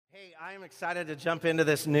Hey, I'm excited to jump into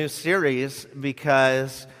this new series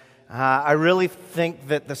because I really think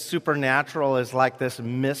that the supernatural is like this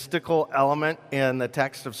mystical element in the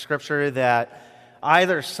text of Scripture that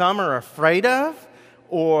either some are afraid of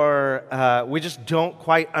or we just don't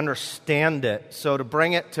quite understand it. So to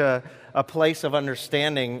bring it to a place of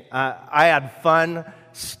understanding, I had fun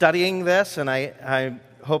studying this, and I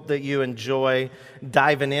hope that you enjoy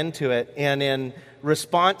diving into it. And in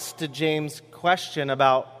response to James' question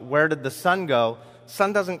about where did the sun go,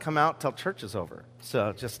 sun doesn't come out till church is over.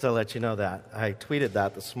 So just to let you know that. I tweeted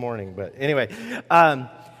that this morning. But anyway,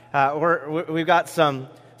 we've got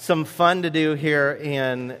some fun to do here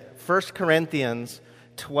in 1 Corinthians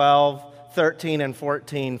 12, 13, and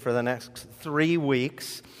 14 for the next 3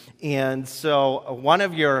 weeks. And so one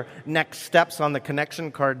of your next steps on the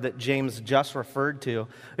connection card that James just referred to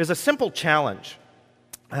is a simple challenge.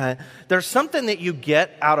 There's something that you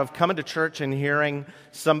get out of coming to church and hearing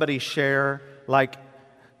somebody share like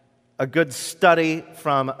a good study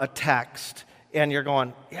from a text, and you're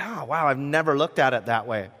going, yeah, wow, I've never looked at it that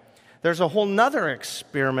way. There's a whole nother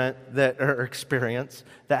experience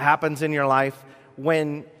that happens in your life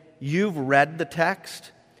when you've read the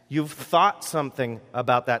text, you've thought something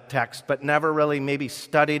about that text, but never really maybe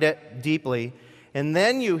studied it deeply. And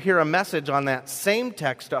then you hear a message on that same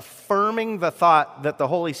text affirming the thought that the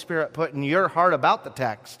Holy Spirit put in your heart about the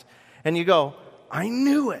text. And you go, I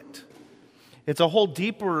knew it. It's a whole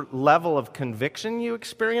deeper level of conviction you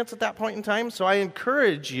experience at that point in time. So I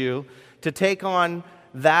encourage you to take on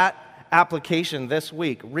that application this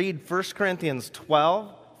week. Read 1 Corinthians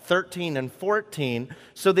 12, 13, and 14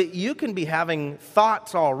 so that you can be having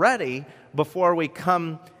thoughts already before we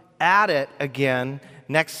come at it again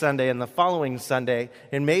next Sunday and the following Sunday,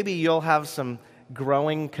 and maybe you'll have some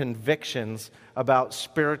growing convictions about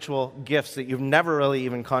spiritual gifts that you've never really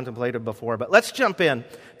even contemplated before. But let's jump in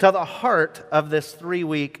to the heart of this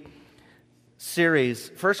 3-week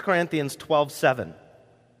series, 1 Corinthians 12:7.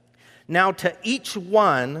 Now to each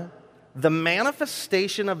one, the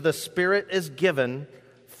manifestation of the Spirit is given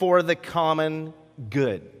for the common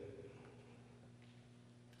good.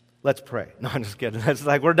 Let's pray. No, I'm just kidding. That's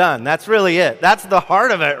like, we're done. That's really it. That's the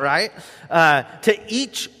heart of it, right? To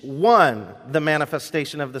each one, the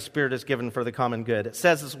manifestation of the Spirit is given for the common good. It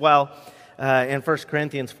says as well in 1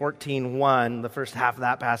 Corinthians 14:1, the first half of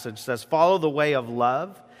that passage says, follow the way of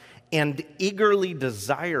love and eagerly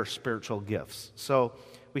desire spiritual gifts. So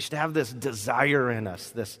we should have this desire in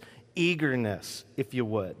us, this eagerness, if you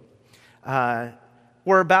would.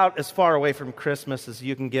 We're about as far away from Christmas as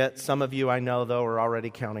you can get. Some of you I know, though, are already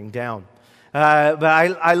counting down. But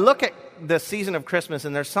I look at the season of Christmas,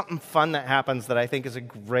 and there's something fun that happens that I think is a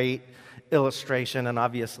great illustration, and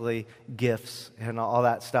obviously gifts and all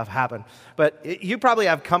that stuff happen. But you probably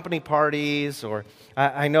have company parties, or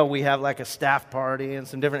I know we have like a staff party and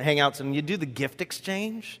some different hangouts, and you do the gift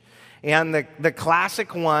exchange. And the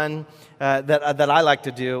classic one that I like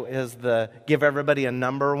to do is the give everybody a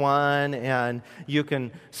number one, and you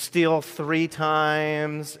can steal 3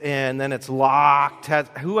 times, and then it's locked.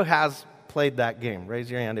 Who has played that game? Raise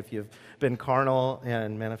your hand if you've been carnal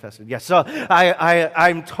and manifested. Yes, so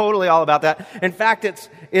I'm totally all about that. In fact,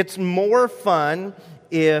 it's more fun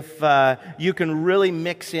if you can really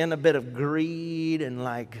mix in a bit of greed and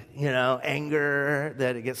anger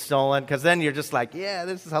that it gets stolen, because then you're just like, yeah,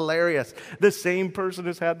 this is hilarious. The same person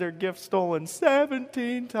has had their gift stolen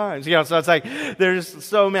 17 times. So it's like, they're just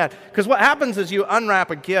so mad. Because what happens is you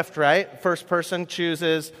unwrap a gift, right? First person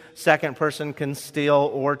chooses, second person can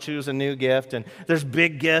steal or choose a new gift. And there's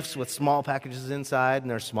big gifts with small packages inside,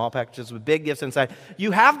 and there's small packages with big gifts inside.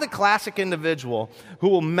 You have the classic individual who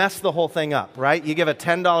will mess the whole thing up, right? You give a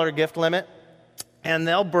 $10 gift limit, and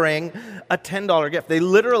they'll bring a $10 gift. They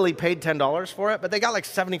literally paid $10 for it, but they got like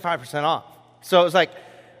 75% off. So it was like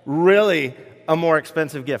really a more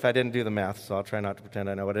expensive gift. I didn't do the math, so I'll try not to pretend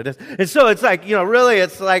I know what it is. And so it's like, really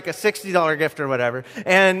it's like a $60 gift or whatever.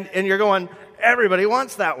 And you're going, everybody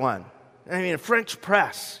wants that one. I mean, a French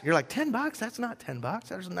press. You're like, $10? That's not $10.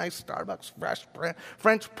 There's a nice Starbucks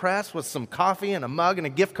French press with some coffee and a mug and a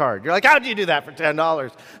gift card. You're like, how'd you do that for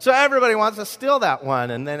 $10? So everybody wants to steal that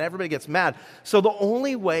one, and then everybody gets mad. So the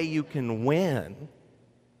only way you can win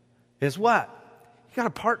is what? You got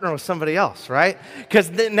to partner with somebody else, right? Because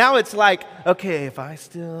now it's like, okay, if I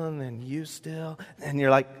steal and then you steal, and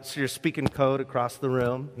you're like, so you're speaking code across the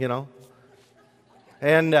room,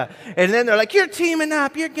 And then they're like, you're teaming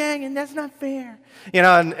up, you're ganging, that's not fair.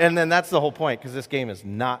 And then that's the whole point, because this game is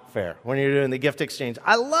not fair when you're doing the gift exchange.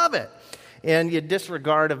 I love it. and you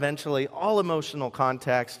disregard eventually all emotional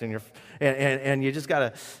context, and you just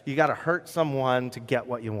gotta hurt someone to get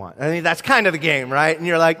what you want. I mean, that's kind of the game, right? And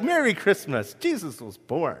you're like, Merry Christmas, Jesus was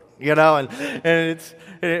born, and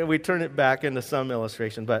we turn it back into some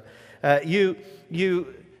illustration. But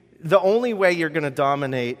the only way you're going to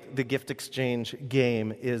dominate the gift exchange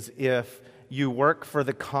game is if you work for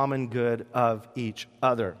the common good of each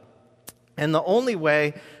other. And the only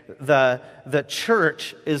way the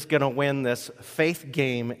church is going to win this faith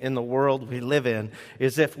game in the world we live in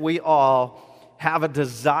is if we all have a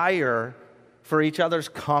desire for each other's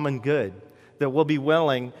common good, that we'll be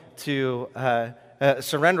willing to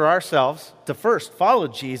surrender ourselves to first follow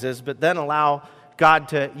Jesus, but then allow God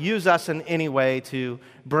to use us in any way to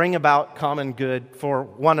bring about common good for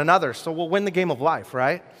one another. So we'll win the game of life,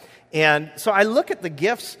 right? And so I look at the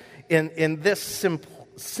gifts in this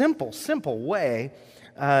simple way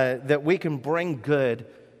that we can bring good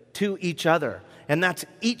to each other. And that's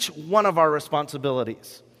each one of our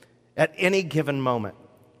responsibilities at any given moment.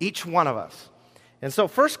 Each one of us. And so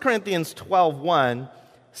 1 Corinthians 12:1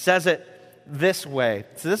 says it this way.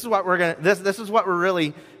 So this is what we're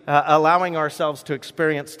really allowing ourselves to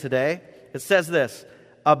experience today. It says this: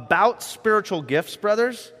 about spiritual gifts,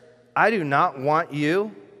 brothers, I do not want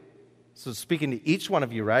you, so speaking to each one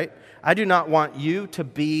of you, right? I do not want you to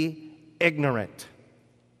be ignorant.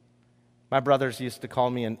 My brothers used to call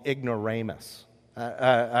me an ignoramus.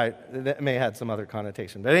 That may have had some other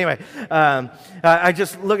connotation. But anyway, I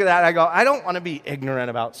just look at that and I go, I don't want to be ignorant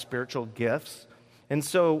about spiritual gifts. And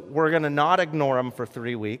so we're going to not ignore them for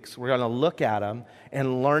 3 weeks. We're going to look at them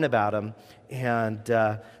and learn about them.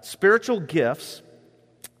 And spiritual gifts,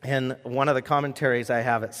 in one of the commentaries I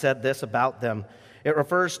have, it said this about them. It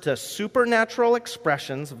refers to supernatural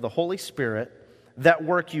expressions of the Holy Spirit that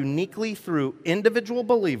work uniquely through individual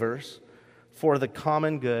believers for the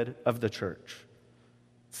common good of the church.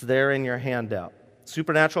 It's there in your handout.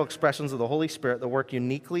 Supernatural expressions of the Holy Spirit that work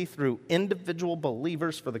uniquely through individual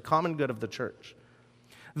believers for the common good of the church.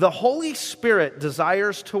 The Holy Spirit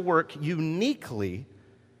desires to work uniquely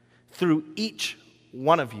through each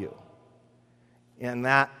one of you, and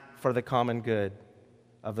that for the common good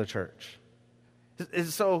of the church.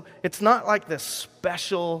 So it's not like the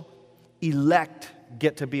special elect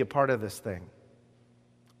get to be a part of this thing.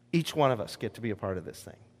 Each one of us get to be a part of this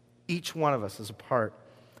thing. Each one of us is a part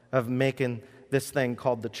of making this thing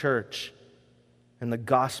called the church and the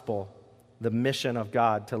gospel, the mission of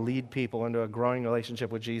God to lead people into a growing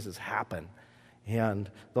relationship with Jesus happen.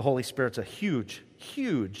 And the Holy Spirit's a huge,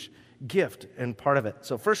 huge gift and part of it.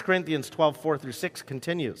 So 1 Corinthians 12:4-6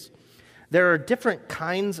 continues. There are different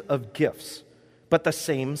kinds of gifts, but the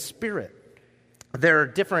same Spirit. There are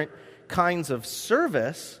different kinds of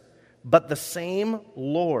service, but the same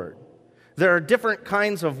Lord. There are different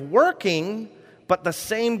kinds of working, but the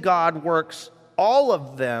same God works all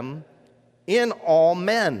of them in all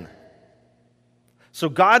men. So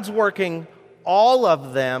God's working all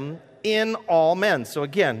of them in all men. So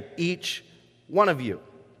again, each one of you.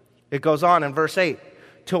 It goes on in verse 8.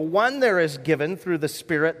 To one there is given through the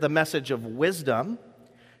Spirit the message of wisdom,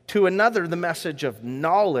 to another the message of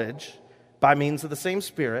knowledge by means of the same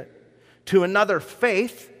Spirit, to another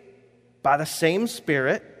faith by the same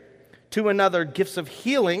Spirit, to another gifts of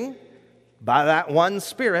healing by that one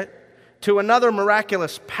Spirit, to another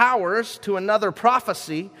miraculous powers, to another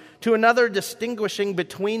prophecy, to another distinguishing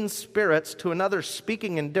between spirits, to another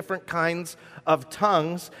speaking in different kinds of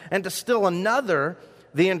tongues, and to still another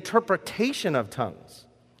the interpretation of tongues.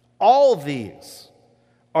 All these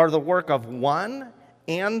are the work of one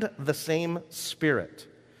and the same Spirit.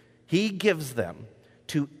 He gives them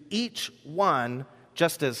to each one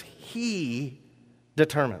just as He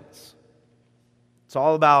determines. It's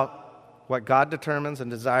all about what God determines and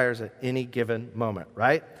desires at any given moment,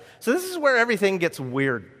 right? So this is where everything gets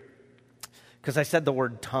weird. Because I said the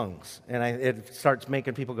word tongues, and it starts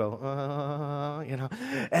making people go,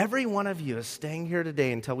 Every one of you is staying here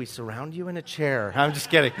today until we surround you in a chair. I'm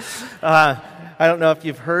just kidding. I don't know if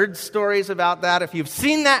you've heard stories about that, if you've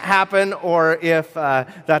seen that happen, or if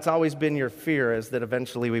that's always been your fear, is that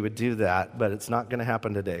eventually we would do that, but it's not going to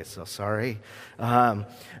happen today, so sorry.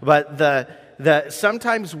 But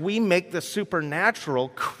sometimes we make the supernatural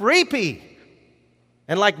creepy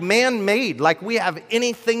and like man-made, like we have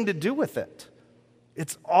anything to do with it.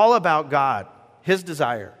 It's all about God, His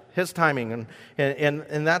desire, His timing,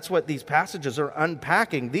 and that's what these passages are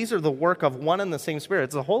unpacking. These are the work of one and the same Spirit.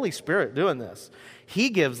 It's the Holy Spirit doing this. He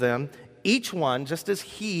gives them each one just as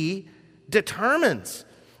He determines.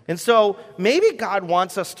 And so maybe God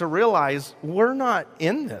wants us to realize we're not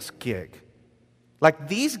in this gig. Like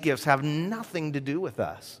these gifts have nothing to do with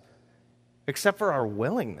us. except for our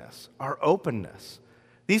willingness, our openness.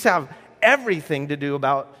 These have everything to do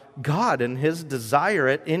about God and his desire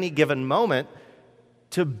at any given moment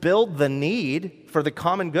to build the need for the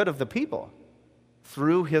common good of the people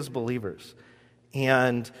through his believers.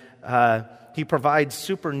 And he provides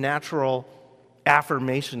supernatural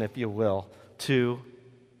affirmation, if you will, to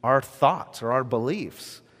our thoughts or our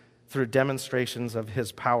beliefs through demonstrations of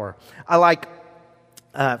his power. I like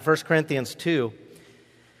 1 Corinthians 2:4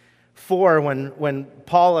 when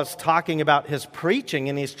Paul is talking about his preaching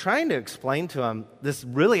and he's trying to explain to him, this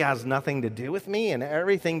really has nothing to do with me and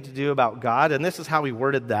everything to do about God. And this is how he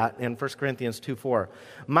worded that in 1 Corinthians 2:4.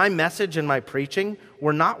 My message and my preaching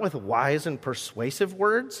were not with wise and persuasive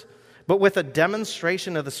words, but with a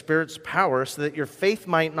demonstration of the Spirit's power, so that your faith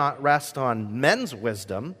might not rest on men's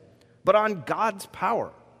wisdom, but on God's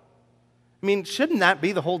power. I mean, shouldn't that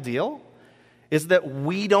be the whole deal? Is that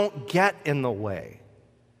we don't get in the way.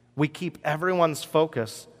 We keep everyone's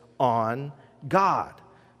focus on God.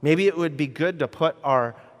 Maybe it would be good to put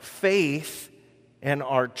our faith and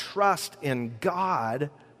our trust in God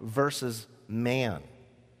versus man.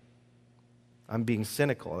 I'm being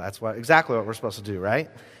cynical. That's exactly what we're supposed to do, right?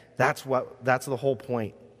 That's the whole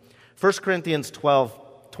point. 1 Corinthians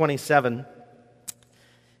 12:27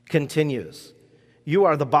 continues. You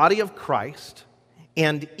are the body of Christ,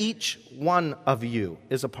 and each one of you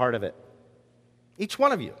is a part of it. Each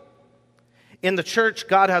one of you. In the church,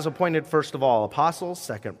 God has appointed first of all apostles,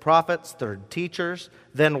 second prophets, third teachers,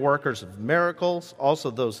 then workers of miracles,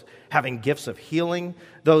 also those having gifts of healing,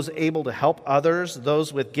 those able to help others,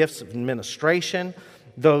 those with gifts of administration,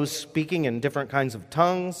 those speaking in different kinds of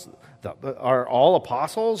tongues. Are all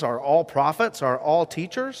apostles? Are all prophets? Are all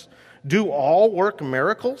teachers? Do all work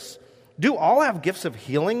miracles? Do all have gifts of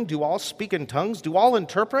healing? Do all speak in tongues? Do all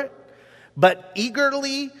interpret? But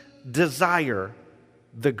eagerly desire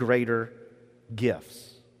the greater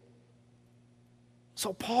gifts.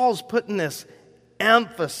 So Paul's putting this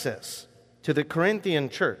emphasis to the Corinthian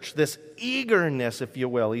church, this eagerness, if you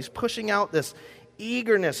will. He's pushing out this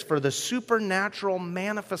eagerness for the supernatural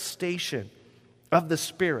manifestation of the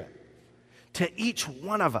Spirit to each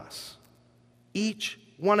one of us. Each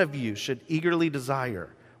one of you should eagerly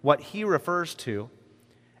desire what he refers to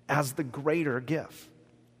as the greater gift.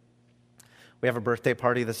 We have a birthday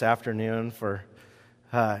party this afternoon for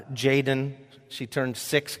Jaden. She turned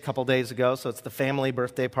 6 a couple days ago, so it's the family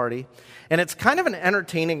birthday party. And it's kind of an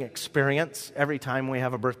entertaining experience every time we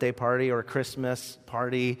have a birthday party or a Christmas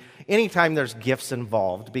party, anytime there's gifts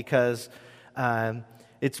involved, because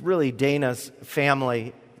it's really Dana's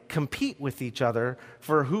family compete with each other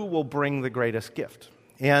for who will bring the greatest gift.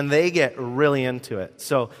 And they get really into it.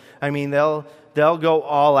 So, I mean, they'll go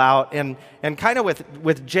all out. And kind of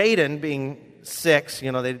with Jaden being 6,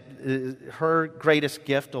 you know, her greatest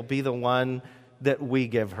gift will be the one that we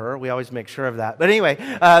give her. We always make sure of that. But anyway,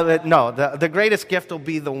 the greatest gift will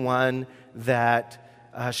be the one that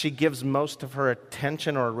she gives most of her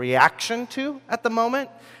attention or reaction to at the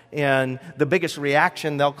moment. And the biggest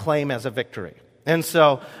reaction they'll claim as a victory. And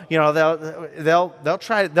so, you know,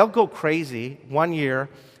 they'll go crazy. One year,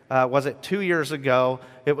 was it 2 years ago?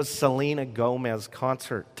 It was Selena Gomez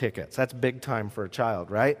concert tickets. That's big time for a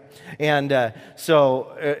child, right? And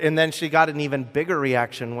and then she got an even bigger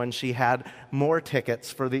reaction when she had more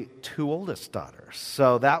tickets for the 2 oldest daughters.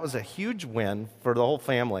 So that was a huge win for the whole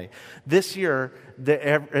family. This year,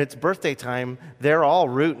 it's birthday time. They're all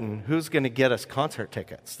rooting. Who's going to get us concert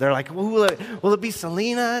tickets? They're like, will it be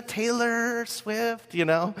Selena, Taylor Swift? You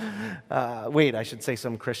know? Wait, I should say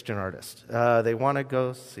some Christian artist. They want to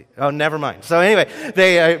go see. Oh, never mind. So anyway,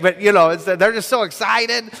 but you know, they're just so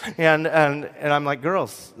excited, and I'm like,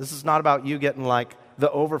 girls, this is not about you getting like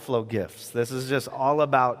the overflow gifts. This is just all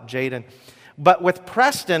about Jaden. But with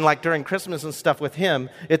Preston, like during Christmas and stuff with him,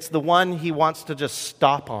 it's the one he wants to just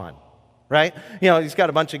stop on, right? You know, he's got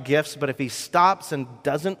a bunch of gifts, but if he stops and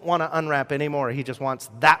doesn't want to unwrap anymore, he just wants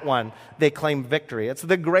that one, they claim victory. It's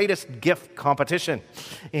the greatest gift competition.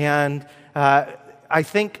 And I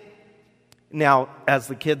think now, as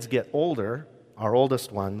the kids get older, our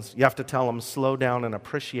oldest ones, you have to tell them, slow down and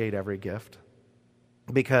appreciate every gift,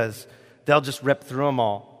 because they'll just rip through them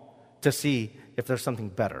all to see if there's something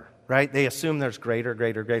better. Right? They assume there's greater.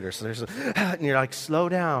 So and you're like, slow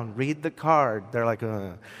down, read the card. They're like,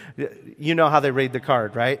 you know how they read the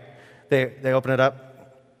card, right? They open it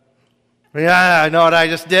up. Yeah, I know what I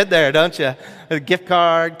just did there, don't you? A gift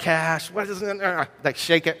card, cash, what is it? Like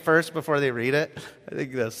shake it first before they read it. I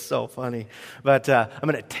think that's so funny. But I'm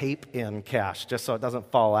going to tape in cash just so it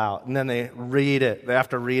doesn't fall out. And then they read it. They have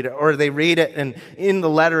to read it. Or they read it, and in the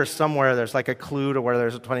letter somewhere there's like a clue to where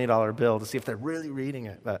there's a $20 bill to see if they're really reading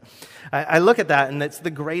it. But I look at that, and it's the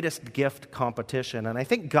greatest gift competition. And I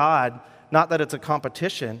think God, not that it's a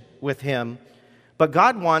competition with Him, but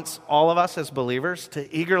God wants all of us as believers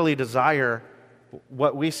to eagerly desire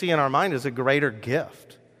what we see in our mind as a greater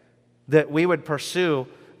gift, that we would pursue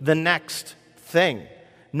the next thing,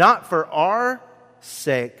 not for our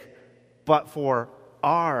sake, but for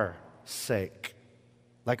our sake,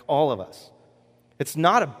 like all of us. It's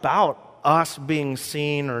not about us being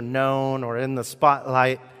seen or known or in the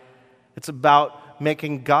spotlight. It's about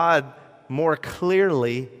making God more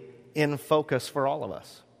clearly in focus for all of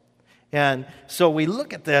us. And so we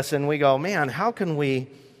look at this and we go, man, how can we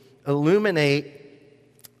illuminate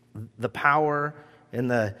the power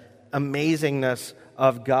and the amazingness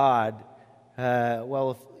of God?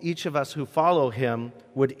 Well, if each of us who follow Him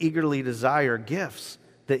would eagerly desire gifts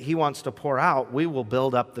that He wants to pour out, we will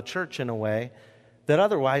build up the church in a way that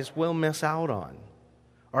otherwise we'll miss out on.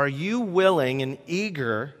 Are you willing and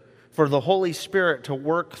eager for the Holy Spirit to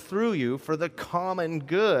work through you for the common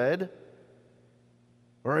good?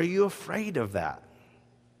 Or are you afraid of that?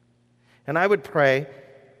 And I would pray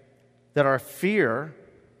that our fear,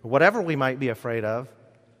 whatever we might be afraid of,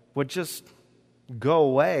 would just go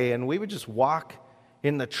away, and we would just walk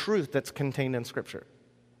in the truth that's contained in Scripture.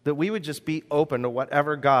 That we would just be open to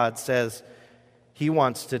whatever God says He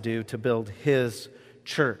wants to do to build His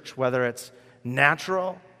church, whether it's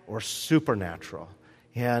natural or supernatural.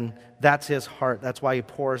 And that's His heart. That's why He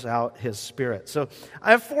pours out His Spirit. So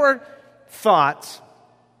I have 4 thoughts.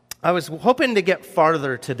 I was hoping to get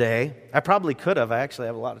farther today. I probably could have. I actually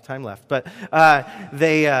have a lot of time left. But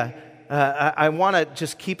I want to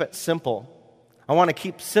just keep it simple. I want to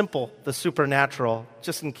keep simple the supernatural,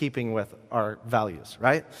 just in keeping with our values,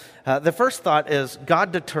 right? The first thought is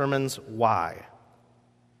God determines why.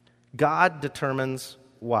 God determines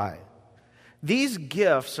why. These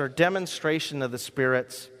gifts are demonstration of the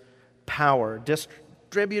Spirit's power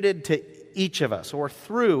distributed to each of us or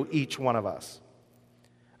through each one of us,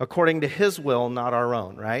 according to His will, not our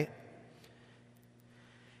own, right?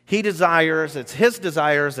 He desires, it's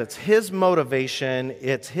His motivation,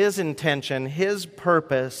 it's His intention, His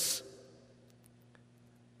purpose.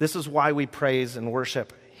 This is why we praise and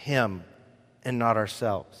worship Him and not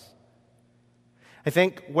ourselves. I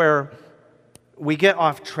think where we get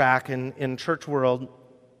off track in church world,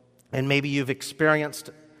 and maybe you've experienced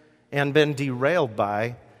and been derailed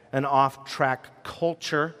by an off-track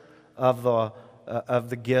culture of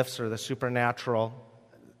the gifts or the supernatural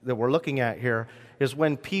that we're looking at here, is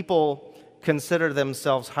when people consider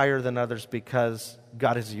themselves higher than others because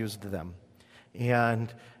God has used them.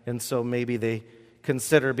 And so maybe they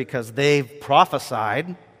consider, because they've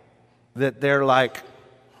prophesied, that they're like,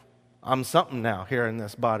 I'm something now here in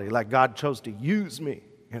this body. Like God chose to use me,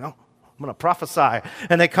 I'm going to prophesy.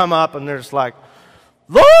 And they come up and they're just like,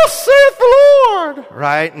 thus saith the Lord,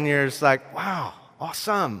 right? And you're just like, wow,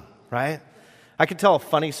 awesome, right? I could tell a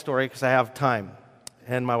funny story because I have time.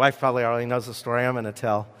 And my wife probably already knows the story I'm going to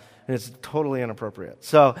tell. And it's totally inappropriate.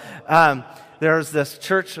 So there's this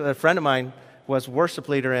church a friend of mine was worship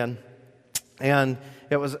leader in. And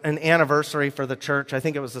it was an anniversary for the church. I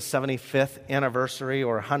think it was the 75th anniversary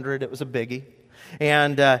or 100. It was a biggie.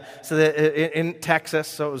 And in Texas,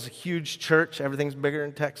 so it was a huge church. Everything's bigger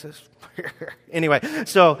in Texas. Anyway,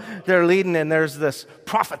 so they're leading, and there's this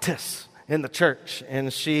prophetess in the church,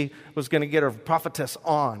 and she was going to get her prophetess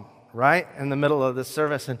on, right, in the middle of this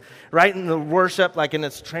service. And right in the worship, like in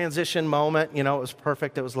its transition moment, it was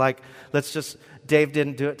perfect. It was like, Dave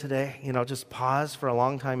didn't do it today, just pause for a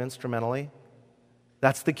long time instrumentally.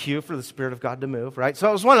 That's the cue for the Spirit of God to move, right? So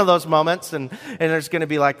it was one of those moments, and there's going to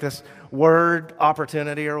be like this word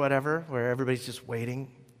opportunity or whatever, where everybody's just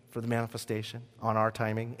waiting for the manifestation on our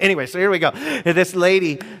timing. Anyway, so here we go. And this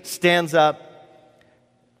lady stands up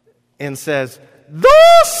and says,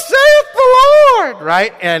 thus saith the Lord,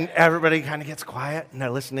 right? And everybody kind of gets quiet, and they're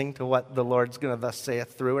listening to what the Lord's going to thus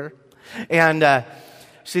saith through her. And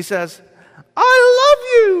she says, I love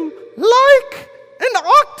you like an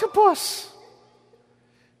octopus.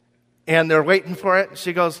 And they're waiting for it.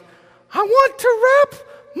 She goes, I want to wrap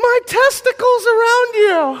my testicles around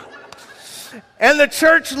you. And the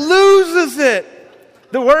church loses it.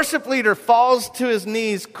 The worship leader falls to his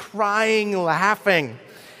knees, crying, laughing.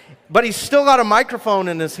 but he's still got a microphone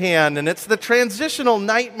in his hand, and it's the transitional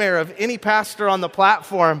nightmare of any pastor on the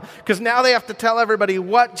platform, because now they have to tell everybody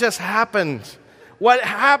what just happened. What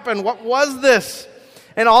happened? What was this?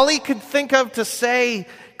 And all he could think of to say,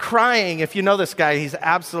 crying, if you know this guy, he's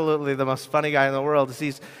absolutely the most funny guy in the world.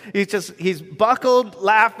 He's buckled,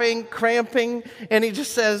 laughing, cramping, and he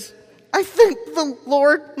just says, I think the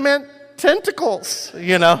Lord meant tentacles,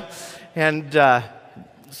 And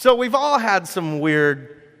so we've all had some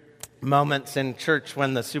weird moments in church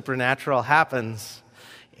when the supernatural happens,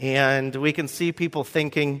 and we can see people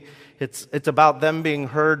thinking it's about them being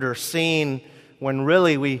heard or seen, when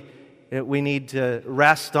really we need to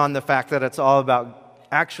rest on the fact that it's all about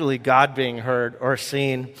actually God being heard or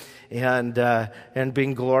seen and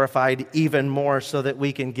being glorified even more, so that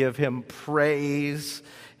we can give Him praise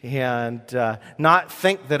and not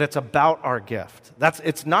think that it's about our gift.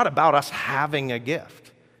 It's not about us having a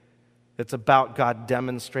gift. It's about God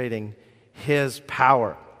demonstrating His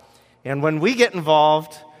power. And when we get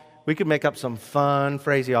involved, we could make up some fun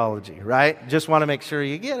phraseology, right? Just want to make sure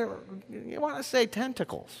you get it. You want to say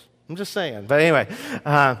tentacles. I'm just saying. But anyway,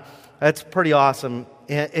 that's pretty awesome.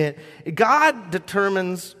 God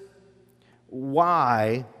determines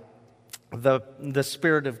why the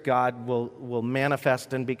Spirit of God will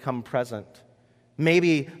manifest and become present.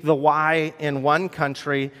 Maybe the why in one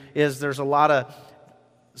country is there's a lot of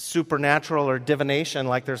supernatural or divination,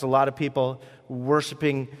 like there's a lot of people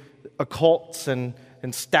worshiping occults and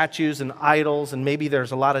statues and idols, and maybe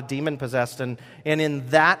there's a lot of demon-possessed. And in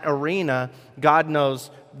that arena, God knows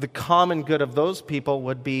the common good of those people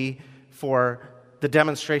would be for the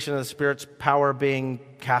demonstration of the Spirit's power being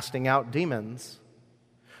casting out demons.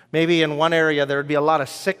 Maybe in one area there would be a lot of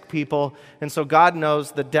sick people, and so God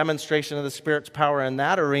knows the demonstration of the Spirit's power in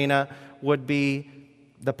that arena would be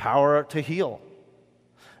the power to heal.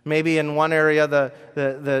 Maybe in one area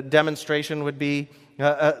the demonstration would be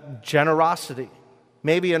generosity.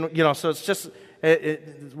 Maybe so it's just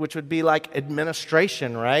which would be like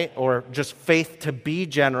administration, right? Or just faith to be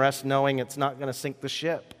generous, knowing it's not going to sink the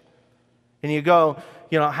ship. And you go,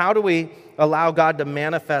 how do we allow God to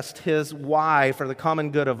manifest His why for the common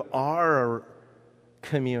good of our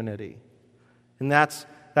community? And that's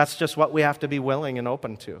just what we have to be willing and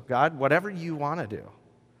open to. God, whatever you want to do.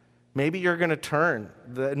 Maybe you're going to turn.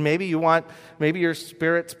 Maybe your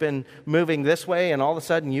Spirit's been moving this way, and all of a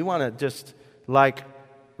sudden you want to just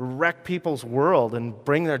wreck people's world and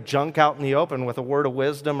bring their junk out in the open with a word of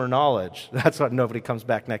wisdom or knowledge. That's what nobody comes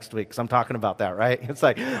back next week, because I'm talking about that, right? It's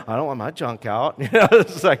like, I don't want my junk out.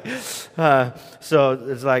 It's like, so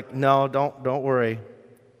it's like, no, don't worry.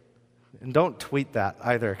 And don't tweet that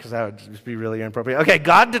either, because that would just be really inappropriate. Okay,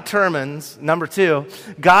 God determines, number 2,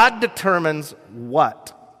 God determines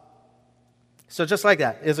what? So just like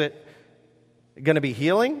that, is it going to be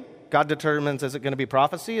healing? God determines, is it going to be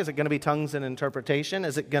prophecy? Is it going to be tongues and interpretation?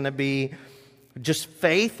 Is it going to be just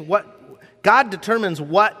faith? God determines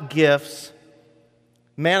what gifts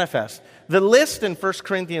manifest. The list in 1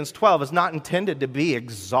 Corinthians 12 is not intended to be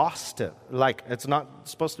exhaustive. It's not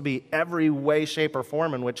supposed to be every way, shape, or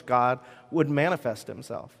form in which God would manifest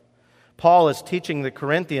Himself. Paul is teaching the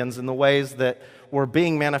Corinthians in the ways that were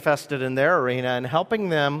being manifested in their arena and helping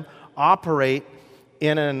them operate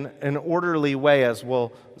in an orderly way, as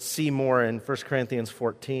we'll see more in 1 Corinthians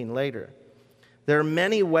 14 later. There are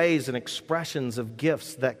many ways and expressions of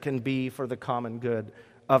gifts that can be for the common good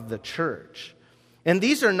of the church. And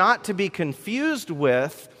these are not to be confused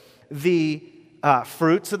with the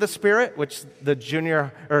fruits of the Spirit, which the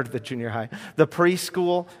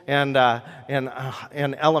preschool and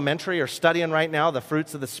elementary are studying right now, the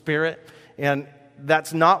fruits of the Spirit. And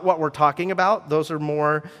that's not what we're talking about. Those are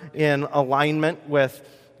more in alignment with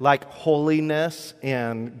holiness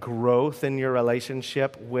and growth in your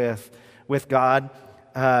relationship with God.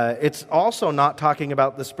 It's also not talking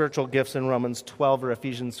about the spiritual gifts in Romans 12 or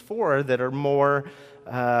Ephesians 4 that are more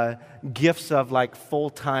gifts of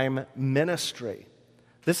full-time ministry.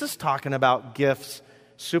 This is talking about gifts,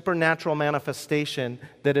 supernatural manifestation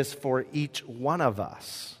that is for each one of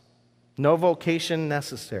us. No vocation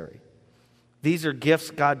necessary. These are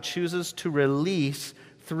gifts God chooses to release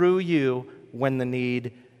through you when the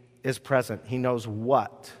need is present. He knows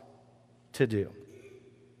what to do.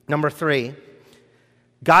 Number 3,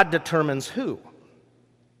 God determines who.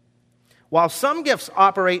 While some gifts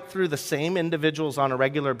operate through the same individuals on a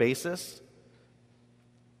regular basis,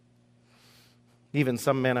 even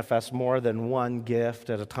some manifest more than one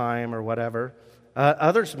gift at a time or whatever,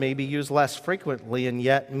 others may be used less frequently and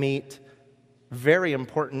yet meet very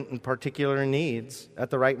important and particular needs at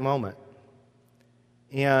the right moment.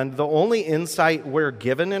 And the only insight we're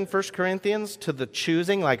given in 1 Corinthians to the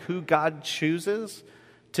choosing, like who God chooses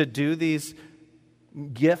to do these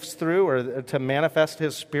gifts through or to manifest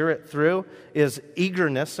His Spirit through, is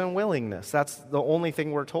eagerness and willingness. That's the only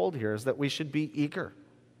thing we're told here, is that we should be eager.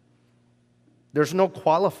 There's no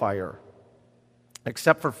qualifier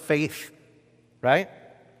except for faith, right?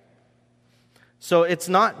 So it's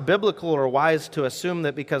not biblical or wise to assume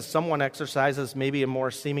that because someone exercises maybe a more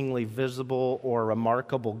seemingly visible or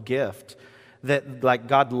remarkable gift, that like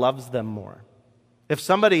God loves them more. If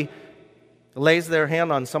somebody lays their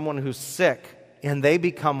hand on someone who's sick and they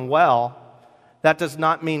become well, that does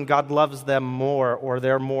not mean God loves them more or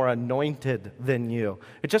they're more anointed than you.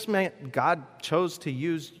 It just meant God chose to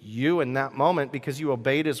use you in that moment because you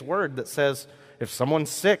obeyed His word that says, if someone's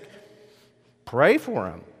sick, pray for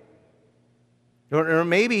him. Or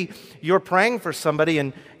maybe you're praying for somebody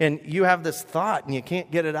and you have this thought and you can't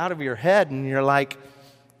get it out of your head and you're like,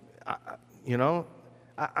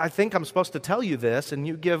 I think I'm supposed to tell you this, and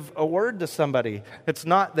you give a word to somebody. It's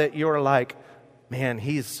not that you're like, man,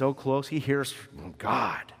 he's so close, he hears from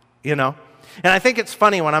God, And I think it's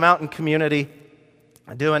funny when I'm out in community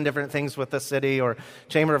doing different things with the city or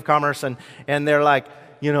Chamber of Commerce, and they're like,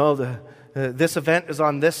 this event is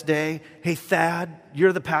on this day. Hey, Thad,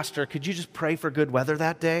 you're the pastor. Could you just pray for good weather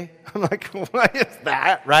that day? I'm like, what is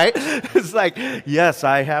that, right? It's like, yes,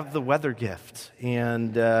 I have the weather gift,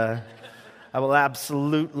 and I will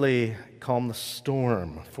absolutely calm the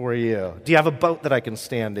storm for you. Do you have a boat that I can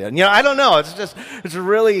stand in? I don't know. It's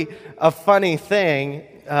really a funny thing.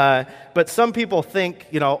 But some people think,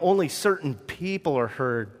 only certain people are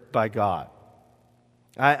heard by God.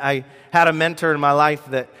 I had a mentor in my life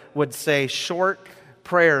that would say short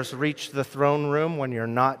prayers reach the throne room when you're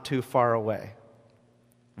not too far away.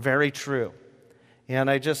 Very true. And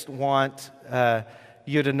I just want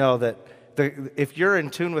you to know that if you're in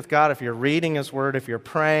tune with God, if you're reading His Word, if you're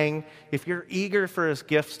praying, if you're eager for His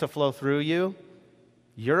gifts to flow through you,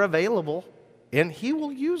 you're available and He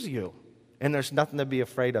will use you. And there's nothing to be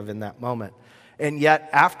afraid of in that moment. And yet,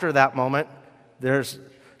 after that moment, there's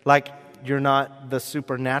you're not the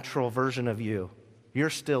supernatural version of you.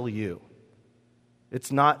 You're still you.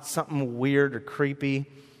 It's not something weird or creepy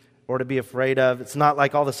or to be afraid of. It's not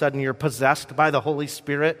like all of a sudden you're possessed by the Holy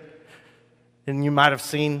Spirit. And you might have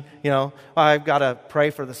seen, I've got to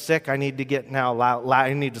pray for the sick. I need to get now loud.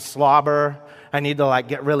 I need to slobber. I need to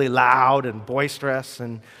get really loud and boisterous.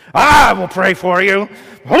 And, I will pray for you.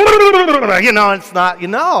 It's not,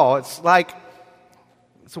 it's like,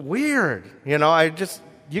 it's weird.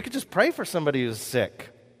 You could just pray for somebody who's sick.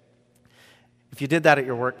 If you did that at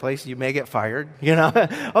your workplace, you may get fired.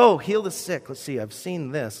 Oh, heal the sick. Let's see, I've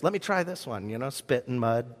seen this. Let me try this one. Spit in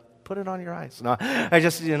mud. Put it on your eyes. No,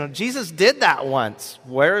 Jesus did that once.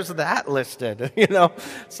 Where is that listed?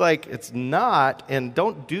 It's like, it's not, and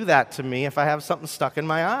don't do that to me if I have something stuck in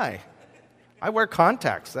my eye. I wear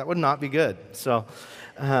contacts. That would not be good. So,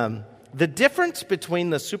 the difference between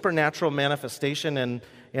the supernatural manifestation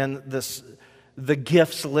and the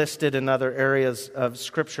gifts listed in other areas of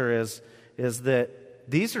Scripture is that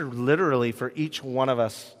these are literally for each one of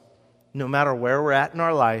us, no matter where we're at in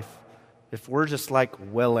our life, if we're just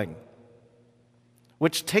willing,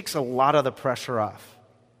 which takes a lot of the pressure off.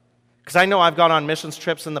 Because I know I've gone on missions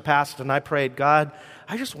trips in the past and I prayed, God,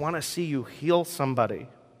 I just want to see you heal somebody.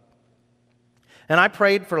 And I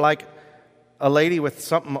prayed for a lady with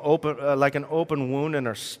something open, an open wound in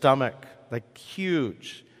her stomach,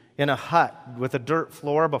 huge, in a hut with a dirt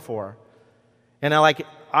floor before. And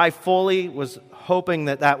I fully was hoping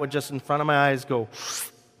that would just in front of my eyes go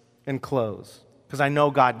and close. Because I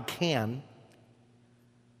know God can.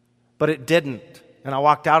 But it didn't. And I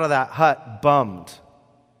walked out of that hut bummed.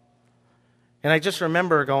 And I just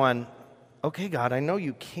remember going, okay, God, I know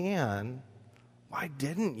you can. Why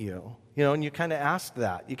didn't you? And you kind of ask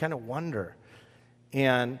that. You kind of wonder.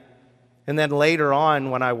 And then later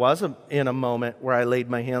on, when I was in a moment where I laid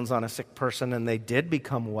my hands on a sick person and they did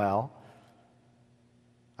become well,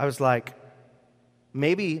 I was like,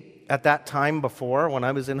 maybe at that time before, when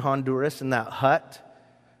I was in Honduras in that hut,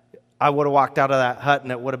 I would have walked out of that hut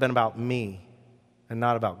and it would have been about me and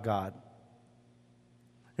not about God.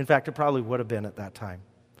 In fact, it probably would have been at that time.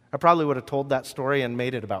 I probably would have told that story and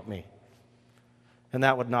made it about me. And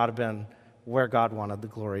that would not have been where God wanted the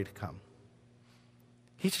glory to come.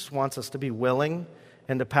 He just wants us to be willing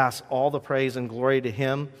and to pass all the praise and glory to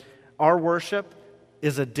Him. Our worship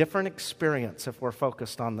is a different experience if we're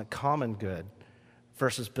focused on the common good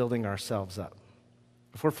versus building ourselves up.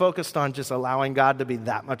 If we're focused on just allowing God to be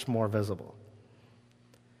that much more visible.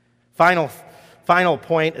 Final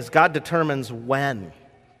point is God determines when.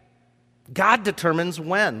 God determines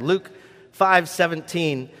when. Luke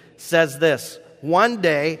 5:17 says this, "One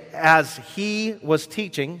day as he was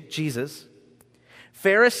teaching," Jesus,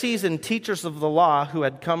 "Pharisees and teachers of the law who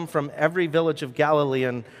had come from every village of Galilee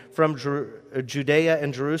and from Judea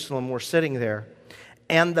and Jerusalem were sitting there,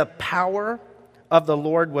 and the power of the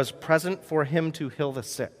Lord was present for him to heal the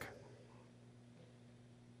sick."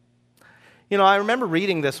 You know, I remember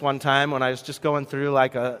reading this one time when I was just going through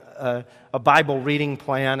like a Bible reading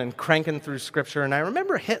plan and cranking through Scripture, and I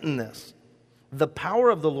remember hitting this. The power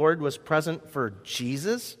of the Lord was present for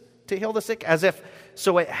Jesus to heal the sick, as if,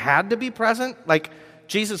 so it had to be present? Like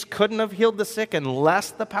Jesus couldn't have healed the sick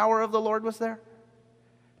unless the power of the Lord was there?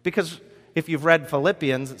 Because if you've read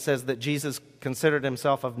Philippians, it says that Jesus considered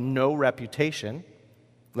himself of no reputation,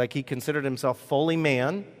 like he considered himself fully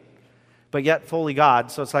man, but yet fully God.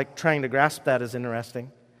 So it's like trying to grasp that is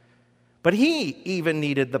interesting. But he even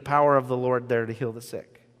needed the power of the Lord there to heal the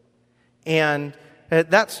sick. And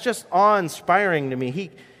that's just awe-inspiring to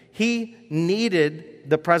me. He needed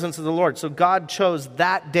the presence of the Lord. So God chose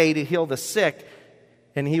that day to heal the sick,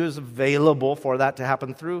 and he was available for that to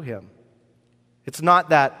happen through him. It's not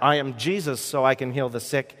that I am Jesus so I can heal the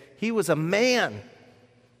sick. He was a man.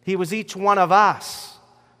 He was each one of us.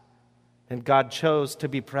 And God chose to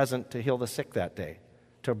be present to heal the sick that day,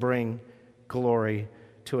 to bring glory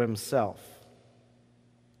to himself.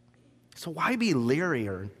 So why be leery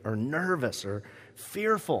or nervous or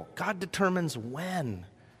fearful? God determines when.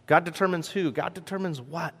 God determines who. God determines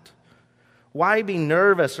what. Why be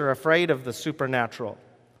nervous or afraid of the supernatural?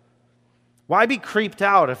 Why be creeped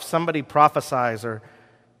out if somebody prophesies or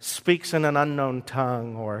speaks in an unknown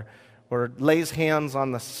tongue or lays hands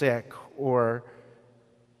on the sick? Or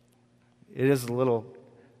it is a little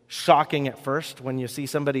shocking at first when you see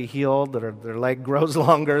somebody healed, or their leg grows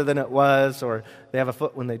longer than it was, or they have a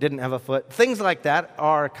foot when they didn't have a foot. Things like that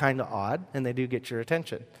are kind of odd, and they do get your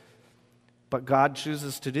attention. But God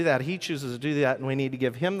chooses to do that. He chooses to do that, and we need to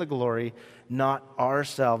give him the glory, not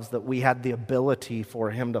ourselves, that we had the ability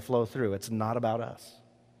for him to flow through. It's not about us.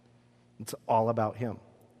 It's all about him.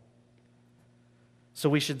 So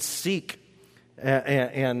we should seek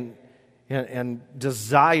and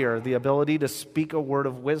desire the ability to speak a word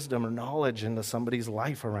of wisdom or knowledge into somebody's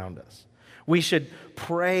life around us. We should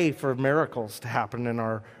pray for miracles to happen in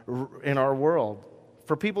our world,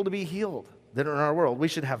 for people to be healed that are in our world. We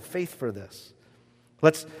should have faith for this.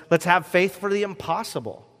 Let's have faith for the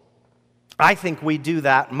impossible. I think we do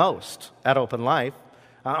that most at Open Life.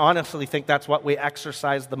 I honestly think that's what we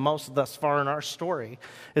exercise the most thus far in our story,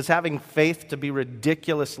 is having faith to be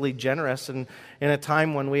ridiculously generous in a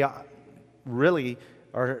time when we really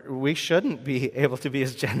we shouldn't be able to be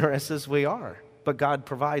as generous as we are. But God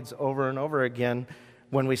provides over and over again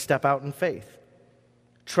when we step out in faith.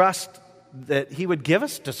 Trust that he would give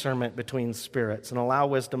us discernment between spirits and allow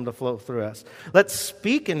wisdom to flow through us. Let's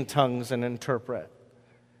speak in tongues and interpret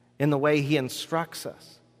in the way he instructs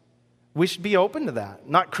us. We should be open to that,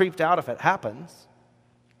 not creeped out if it happens.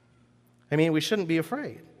 I mean, we shouldn't be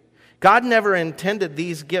afraid. God never intended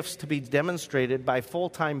these gifts to be demonstrated by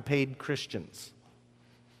full-time paid Christians.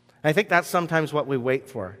 I think that's sometimes what we wait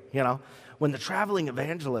for. You know, when the traveling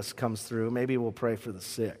evangelist comes through, maybe we'll pray for the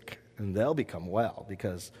sick, and they'll become well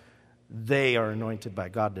because they are anointed by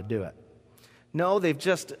God to do it. No, they've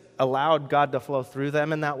just allowed God to flow through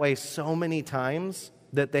them in that way so many times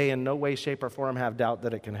that they in no way, shape, or form have doubt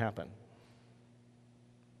that it can happen.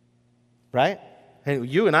 Right? And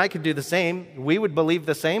you and I could do the same. We would believe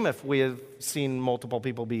the same if we have seen multiple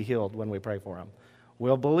people be healed when we pray for them.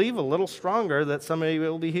 We'll believe a little stronger that somebody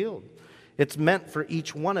will be healed. It's meant for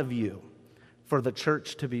each one of you, for the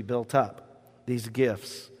church to be built up, these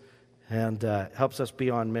gifts, and helps us be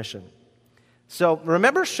on mission. So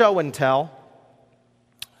remember show and tell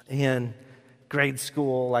in grade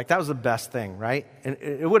school? Like, that was the best thing, right? And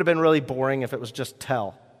it would have been really boring if it was just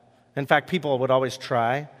tell. In fact, people would always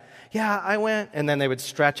try. Yeah, I went, and then they would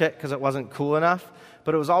stretch it because it wasn't cool enough.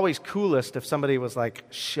 But it was always coolest if somebody was like,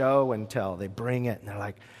 show and tell. They bring it, and they're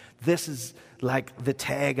like, this is like the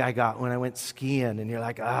tag I got when I went skiing. And you're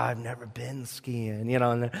like, I've never been skiing. You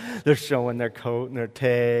know, and they're showing their coat and their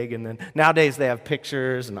tag. And then nowadays they have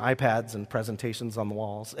pictures and iPads and presentations on the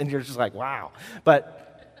walls. And you're just like, wow.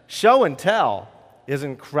 But show and tell is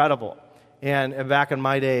incredible. And back in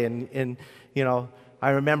my day, and you know,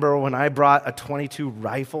 I remember when I brought a .22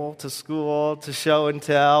 rifle to school to show and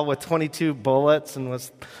tell with 22 bullets and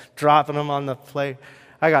was dropping them on the plate.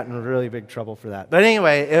 I got in really big trouble for that. But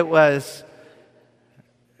anyway, it was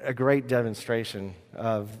a great demonstration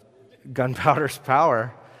of gunpowder's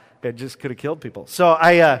power. It just could have killed people. So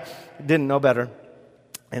I didn't know better.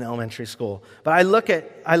 in elementary school. But I look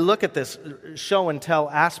at this show and tell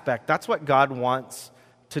aspect. That's what God wants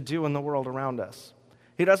to do in the world around us.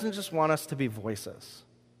 He doesn't just want us to be voices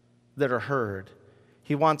that are heard.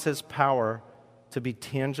 He wants his power to be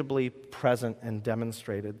tangibly present and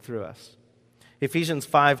demonstrated through us. Ephesians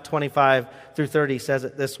 5:25 through 30 says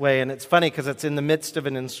it this way, and it's funny because it's in the midst of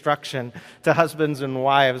an instruction to husbands and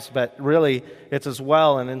wives, but really it's as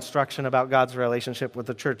well an instruction about God's relationship with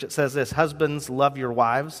the church. It says this: "Husbands, love your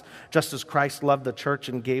wives, just as Christ loved the church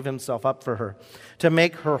and gave himself up for her, to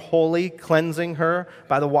make her holy, cleansing her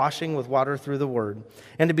by the washing with water through the word,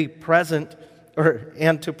 and to present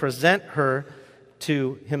her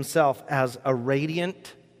to himself as a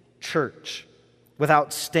radiant church,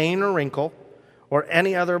 without stain or wrinkle, or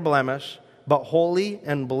any other blemish, but holy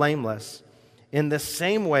and blameless. In this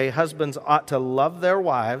same way, husbands ought to love their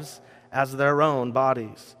wives as their own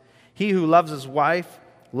bodies. He who loves his wife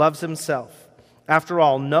loves himself. After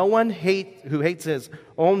all, no one who hates his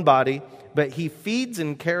own body, but he feeds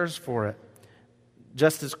and cares for it,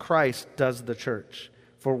 just as Christ does the church.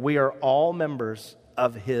 For we are all members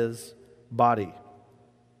of his body."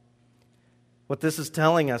 What this is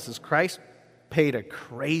telling us is Christ paid a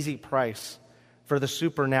crazy price for the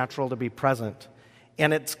supernatural to be present.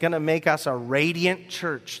 And it's going to make us a radiant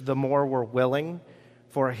church the more we're willing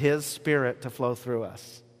for his Spirit to flow through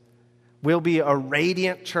us. We'll be a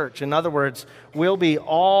radiant church. In other words, we'll be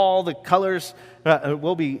all the colors,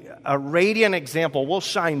 we'll be a radiant example. We'll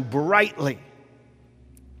shine brightly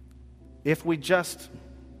if we just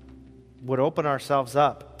would open ourselves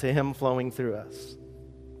up to him flowing through us.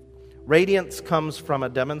 Radiance comes from a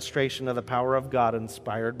demonstration of the power of God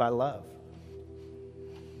inspired by love.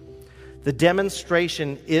 The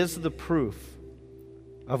demonstration is the proof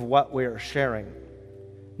of what we are sharing,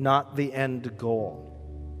 not the end goal.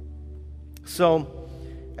 So,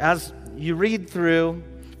 as you read through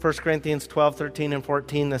 1 Corinthians 12, 13, and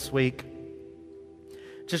 14 this week,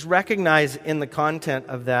 just recognize in the content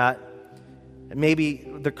of that maybe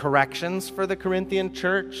the corrections for the Corinthian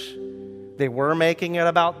church. They were making it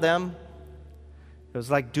about them. It was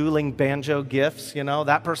like dueling banjo gifts,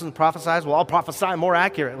 That person prophesies, well, I'll prophesy more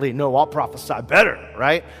accurately. No, I'll prophesy better,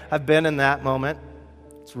 right? I've been in that moment.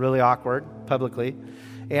 It's really awkward publicly.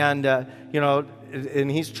 And, and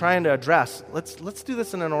he's trying to address, let's do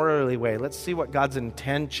this in an orderly way. Let's see what God's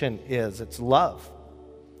intention is. It's love.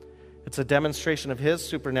 It's a demonstration of his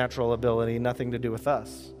supernatural ability, nothing to do with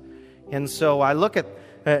us. And so I look at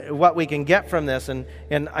what we can get from this, and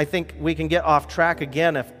I think we can get off track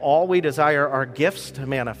again if all we desire are gifts to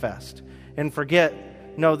manifest and forget,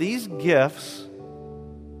 no, these gifts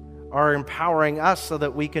are empowering us so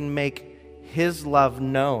that we can make his love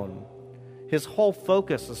known. His whole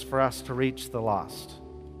focus is for us to reach the lost,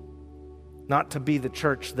 not to be the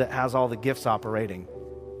church that has all the gifts operating,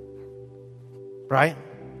 right?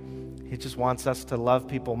 He just wants us to love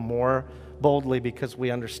people more boldly because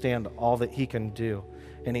we understand all that he can do.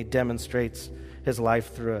 And he demonstrates his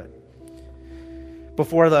life through it.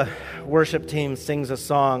 Before the worship team sings a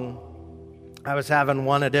song, I was having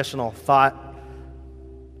one additional thought.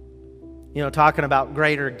 Talking about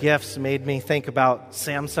greater gifts made me think about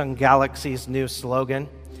Samsung Galaxy's new slogan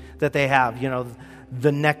that they have.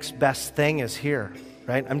 The next best thing is here,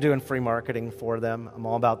 right? I'm doing free marketing for them. I'm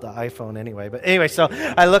all about the iPhone anyway. But anyway, so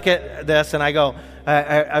I look at this and I go,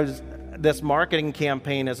 this marketing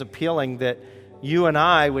campaign is appealing that you and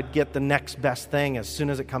I would get the next best thing as soon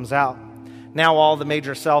as it comes out. Now all the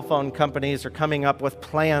major cell phone companies are coming up with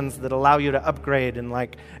plans that allow you to upgrade in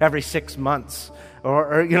like every 6 months.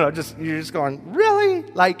 Or you're just going, really?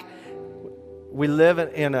 Like, we live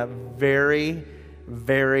in a very,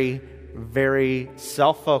 very, very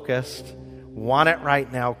self-focused, want it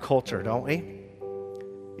right now culture, don't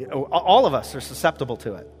we? All of us are susceptible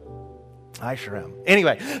to it. I sure am.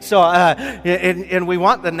 Anyway, so, and we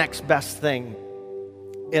want the next best thing.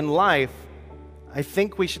 In life, I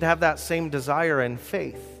think we should have that same desire in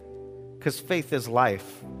faith, because faith is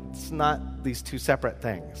life. It's not these two separate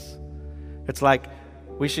things. It's like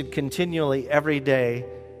we should continually, every day,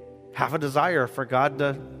 have a desire for God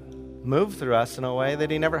to move through us in a way that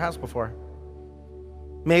he never has before.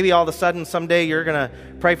 Maybe all of a sudden, someday you're going to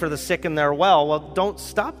pray for the sick and they're well. Well, don't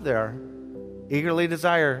stop there. Eagerly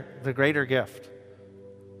desire the greater gift.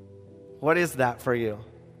 What is that for you?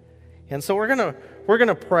 And so we're going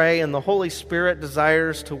to pray, and the Holy Spirit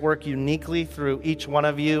desires to work uniquely through each one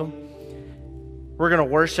of you. We're going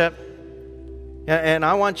to worship, and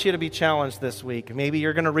I want you to be challenged this week. Maybe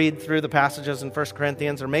you're going to read through the passages in 1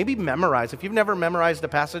 Corinthians, or maybe memorize. If you've never memorized a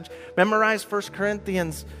passage, memorize 1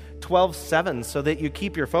 Corinthians 12:7 so that you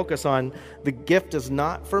keep your focus on the gift is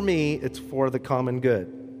not for me, it's for the common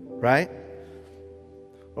good. right?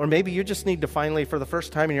 Or maybe you just need to finally, for the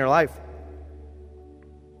first time in your life,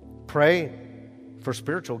 pray for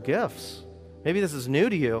spiritual gifts. Maybe this is new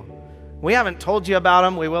to you. We haven't told you about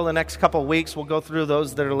them. We will the next couple of weeks. We'll go through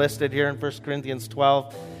those that are listed here in 1 Corinthians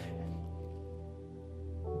 12.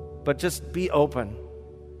 But just be open.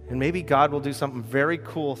 And maybe God will do something very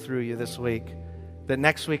cool through you this week, that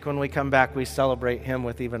next week when we come back, we celebrate him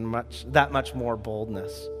with even that much more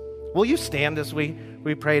boldness. Will you stand as we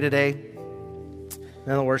pray today?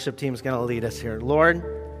 And the worship team is going to lead us here. Lord,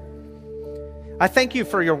 I thank you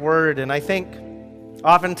for your word, and I think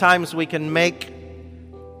oftentimes we can make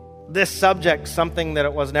this subject something that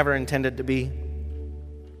it was never intended to be.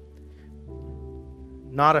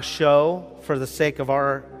 Not a show for the sake of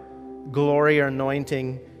our glory or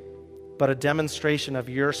anointing, but a demonstration of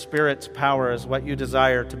your Spirit's power is what you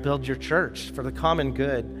desire to build your church for the common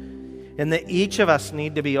good. And that each of us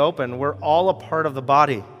need to be open. We're all a part of the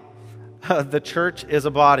body. The church is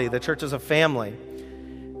a body. The church is a family.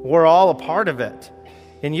 We're all a part of it.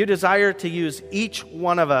 And you desire to use each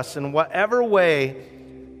one of us in whatever way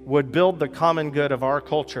would build the common good of our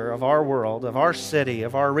culture, of our world, of our city,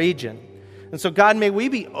 of our region. And so, God, may we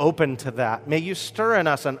be open to that. May you stir in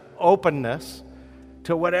us an openness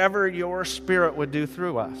to whatever your Spirit would do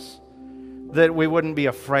through us. That we wouldn't be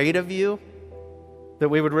afraid of you. That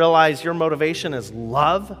we would realize your motivation is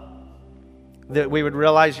love. That we would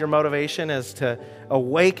realize your motivation is to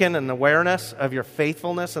awaken an awareness of your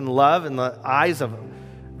faithfulness and love in the eyes of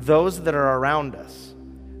those that are around us.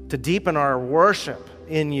 To deepen our worship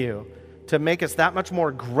in you. To make us that much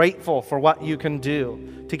more grateful for what you can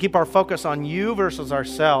do. To keep our focus on you versus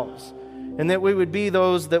ourselves. And that we would be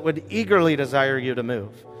those that would eagerly desire you to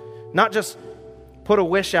move. Not just put a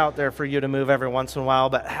wish out there for you to move every once in a while,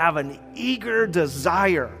 but have an eager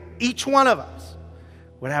desire. Each one of us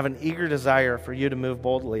would have an eager desire for you to move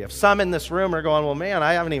boldly. If some in this room are going, well, man,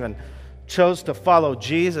 I haven't even chose to follow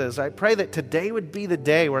Jesus, I pray that today would be the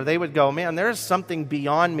day where they would go, man, there's something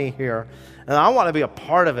beyond me here, and I want to be a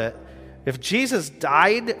part of it. If Jesus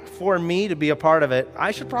died for me to be a part of it,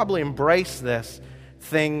 I should probably embrace this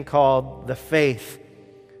thing called the faith.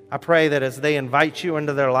 I pray that as they invite you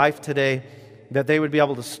into their life today, that they would be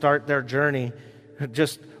able to start their journey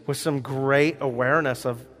just with some great awareness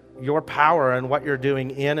of your power and what you're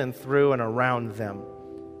doing in and through and around them.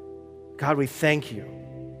 God, we thank you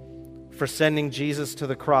for sending Jesus to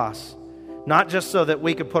the cross, not just so that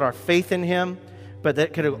we could put our faith in him, but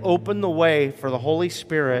that could open the way for the Holy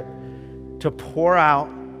Spirit to pour out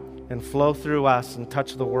and flow through us and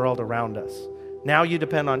touch the world around us. Now you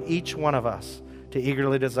depend on each one of us to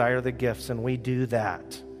eagerly desire the gifts, and we do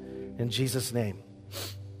that. In Jesus' name,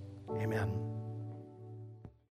 amen.